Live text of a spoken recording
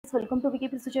guys, welcome to Wiki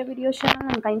Procedure Video channel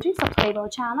and kindly subscribe our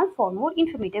channel for more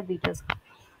informative videos.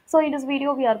 So in this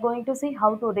video we are going to see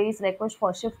how to raise request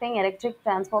for shifting electric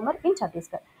transformer in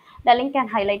Chhattisgarh. The link I'm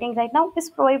highlighting right now is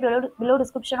provided below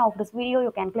description of this video.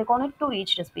 You can click on it to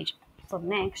reach this page. So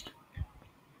next,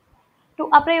 to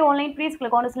apply online, please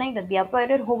click on this link that we have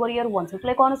provided over here. Once you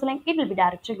click on this link, it will be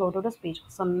directly go to this page.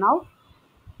 So now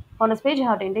on this page, you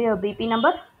have to enter your BP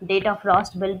number, date of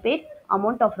last bill paid,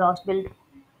 amount of last bill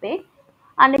paid,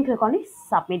 and then click on the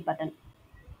submit button.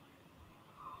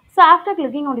 So after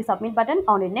clicking on the submit button,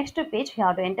 on the next page, you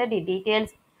have to enter the details,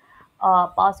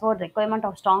 password, requirement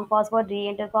of strong password,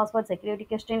 re-enter password, security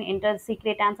question, enter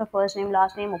secret answer, first name,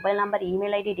 last name, mobile number,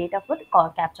 email ID, date of birth,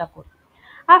 or captcha code.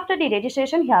 After the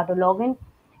registration, you have to log in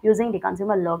using the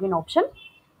consumer login option.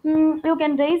 You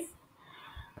can raise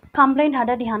complaint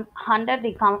under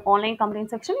the online complaint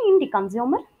section in the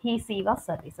consumer e-seva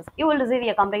services. You will receive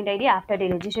a complaint ID after the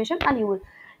registration, and you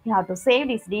have to save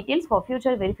these details for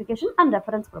future verification and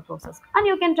reference purposes. And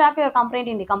you can track your complaint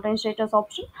in the complaint status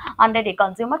option under the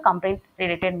consumer complaint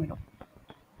related menu.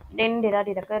 Then there are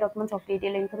the required documents of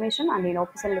detailed information and in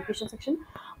office and location section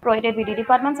provided with the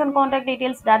departments and contact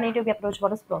details that need to be approached for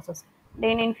this process.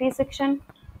 Then in fee section,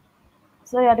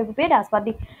 so you have to be paid as per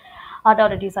the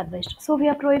authorities advised. So we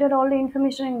have provided all the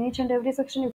information in each and every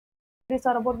section. If these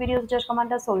are about videos, just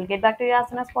comment us. So we'll get back to you as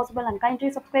soon as possible, and kindly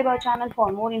subscribe our channel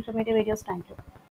for more informative videos. Thank you.